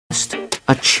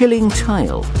a chilling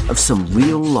tale of some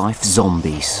real-life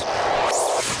zombies.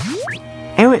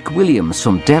 Eric Williams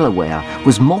from Delaware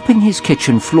was mopping his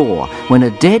kitchen floor when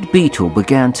a dead beetle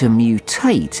began to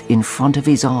mutate in front of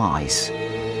his eyes.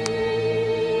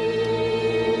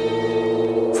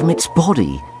 From its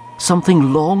body,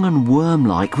 something long and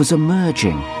worm-like was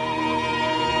emerging.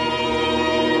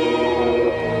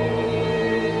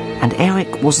 And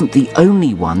Eric wasn't the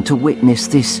only one to witness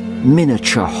this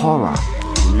miniature horror.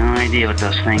 No idea what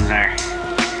those things are.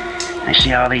 I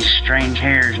see all these strange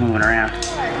hairs moving around.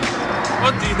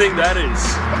 What do you think that is?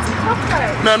 It's a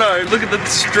cockroach. No, look at the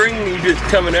stringy bit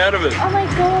coming out of it. Oh my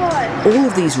god. All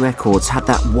of these records had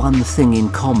that one thing in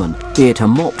common, be it a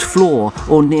mopped floor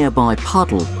or nearby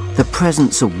puddle. The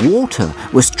presence of water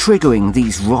was triggering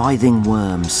these writhing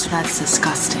worms. That's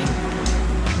disgusting.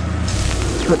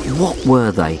 But what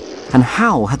were they? And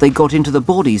how had they got into the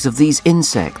bodies of these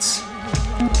insects?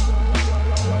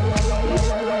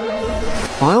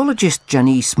 Biologist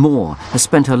Janice Moore has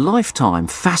spent her lifetime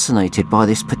fascinated by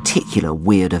this particular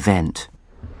weird event.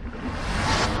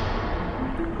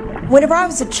 Whenever I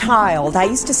was a child, I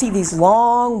used to see these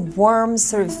long worms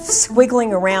sort of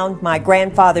squiggling around my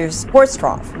grandfather's horse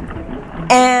trough.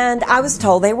 And I was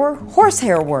told they were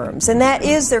horsehair worms, and that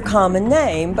is their common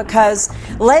name because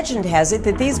legend has it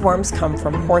that these worms come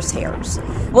from horsehairs.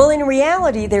 Well, in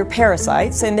reality, they're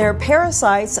parasites, and they're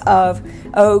parasites of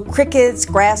crickets,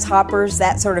 grasshoppers,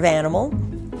 that sort of animal.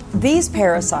 These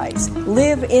parasites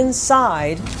live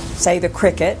inside, say, the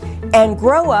cricket, and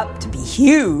grow up to be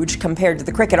huge compared to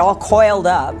the cricket, all coiled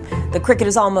up. The cricket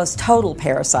is almost total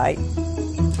parasite.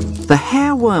 The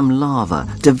hairworm larva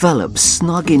develops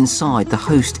snug inside the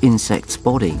host insect's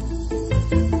body.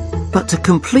 But to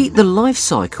complete the life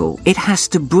cycle, it has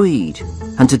to breed,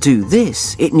 and to do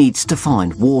this, it needs to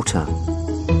find water.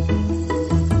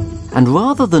 And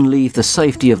rather than leave the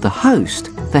safety of the host,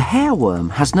 the hairworm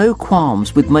has no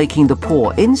qualms with making the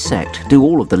poor insect do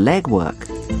all of the legwork.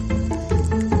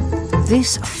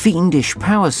 This fiendish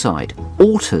parasite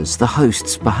alters the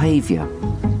host's behaviour.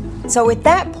 So at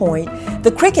that point,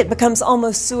 the cricket becomes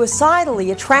almost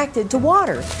suicidally attracted to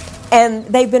water. And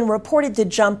they've been reported to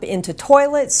jump into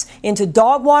toilets, into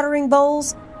dog watering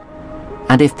bowls.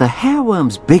 And if the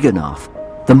hairworm's big enough,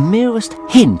 the merest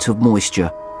hint of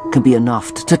moisture can be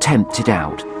enough to tempt it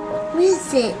out. What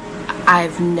is it?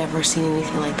 I've never seen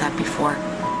anything like that before.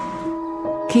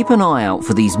 Keep an eye out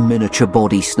for these miniature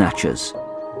body snatchers,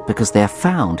 because they're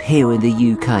found here in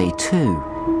the UK too.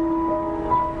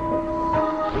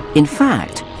 In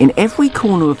fact, in every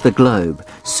corner of the globe,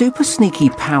 super sneaky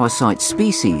parasite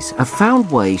species have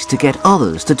found ways to get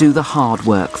others to do the hard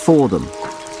work for them.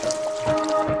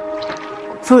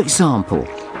 For example,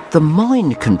 the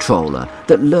mind controller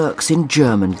that lurks in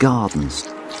German gardens.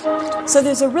 So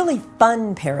there's a really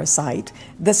fun parasite.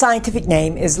 The scientific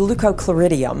name is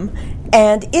Leucochloridium,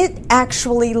 and it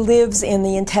actually lives in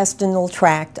the intestinal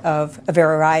tract of a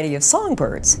variety of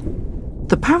songbirds.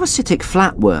 The parasitic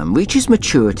flatworm reaches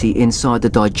maturity inside the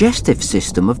digestive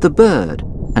system of the bird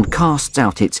and casts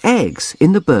out its eggs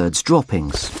in the bird's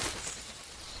droppings.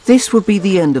 This would be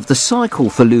the end of the cycle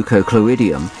for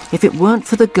Leucochloridium if it weren't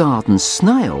for the garden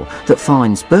snail that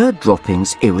finds bird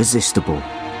droppings irresistible.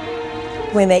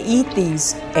 When they eat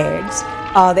these eggs,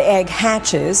 the egg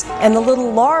hatches, and the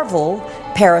little larval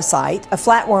parasite, a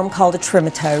flatworm called a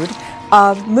trematode,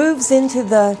 moves into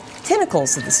the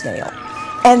tentacles of the snail.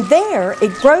 And there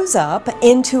it grows up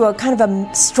into a kind of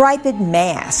a striped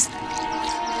mass.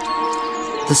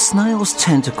 The snail's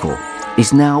tentacle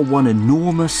is now one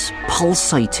enormous,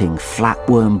 pulsating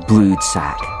flatworm brood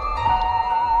sac.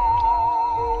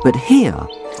 But here,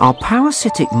 our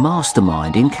parasitic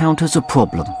mastermind encounters a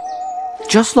problem.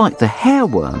 Just like the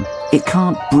hairworm, it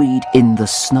can't breed in the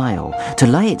snail. To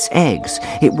lay its eggs,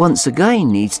 it once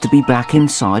again needs to be back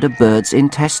inside a bird's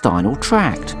intestinal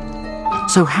tract.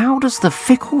 So how does the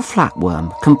fickle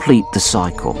flatworm complete the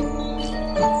cycle?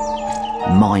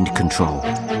 Mind control.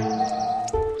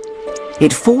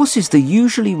 It forces the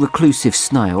usually reclusive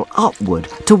snail upward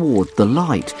toward the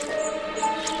light.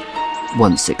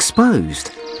 Once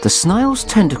exposed, the snail's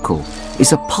tentacle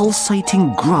is a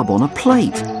pulsating grub on a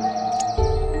plate.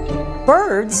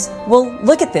 Birds will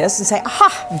look at this and say,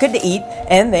 aha, good to eat,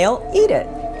 and they'll eat it.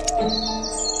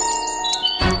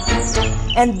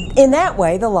 And in that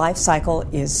way, the life cycle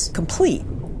is complete.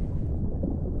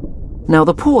 Now,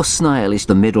 the poor snail is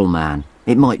the middleman.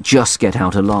 It might just get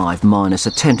out alive minus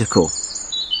a tentacle.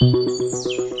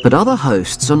 But other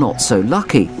hosts are not so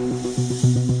lucky.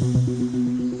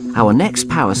 Our next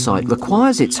parasite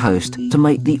requires its host to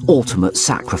make the ultimate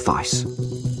sacrifice.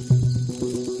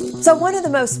 So one of the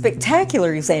most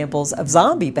spectacular examples of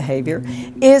zombie behavior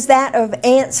is that of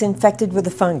ants infected with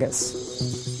a fungus.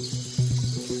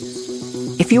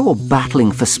 If you're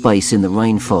battling for space in the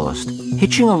rainforest,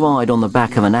 hitching a ride on the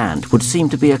back of an ant would seem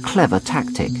to be a clever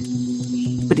tactic.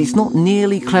 But it's not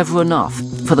nearly clever enough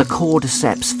for the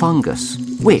cordyceps fungus,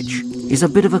 which is a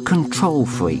bit of a control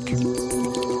freak.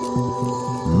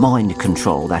 Mind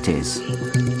control, that is.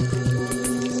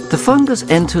 The fungus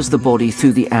enters the body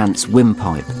through the ant's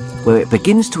windpipe, where it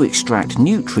begins to extract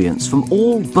nutrients from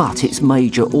all but its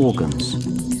major organs.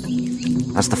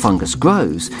 As the fungus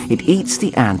grows, it eats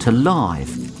the ant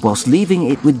alive, whilst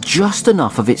leaving it with just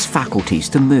enough of its faculties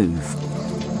to move.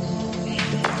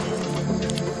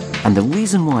 And the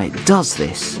reason why it does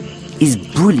this is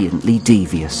brilliantly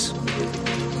devious.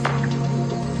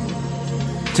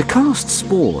 To cast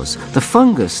spores, the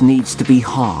fungus needs to be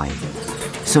high,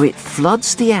 so it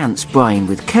floods the ant's brain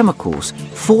with chemicals,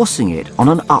 forcing it on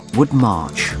an upward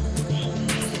march.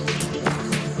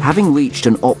 Having reached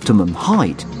an optimum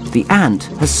height, the ant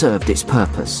has served its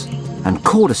purpose, and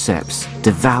cordyceps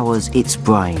devours its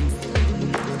brain.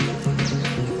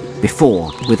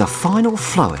 Before, with a final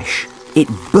flourish, it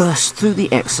bursts through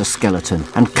the exoskeleton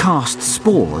and casts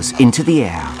spores into the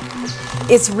air.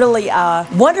 It's really a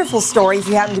wonderful story if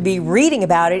you happen to be reading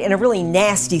about it, and a really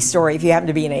nasty story if you happen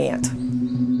to be an ant.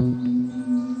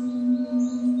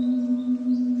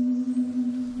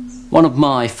 One of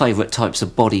my favourite types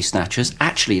of body snatchers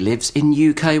actually lives in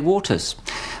UK waters.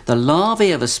 The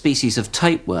larvae of a species of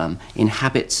tapeworm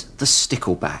inhabits the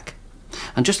stickleback.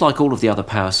 And just like all of the other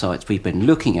parasites we've been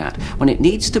looking at, when it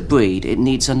needs to breed, it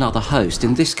needs another host,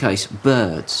 in this case,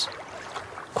 birds.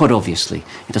 Quite obviously,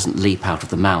 it doesn't leap out of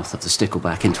the mouth of the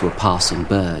stickleback into a passing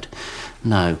bird.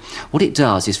 No, what it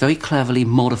does is very cleverly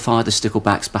modify the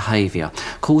stickleback's behaviour,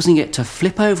 causing it to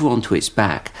flip over onto its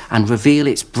back and reveal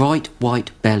its bright white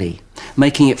belly,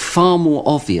 making it far more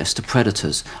obvious to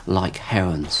predators like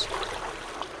herons.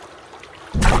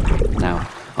 Now,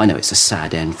 I know it's a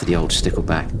sad end for the old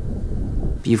stickleback,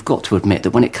 but you've got to admit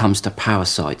that when it comes to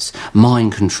parasites,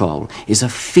 mind control is a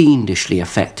fiendishly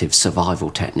effective survival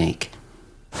technique.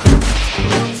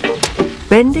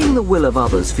 Bending the will of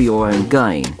others for your own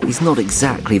gain is not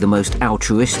exactly the most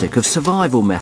altruistic of survival methods.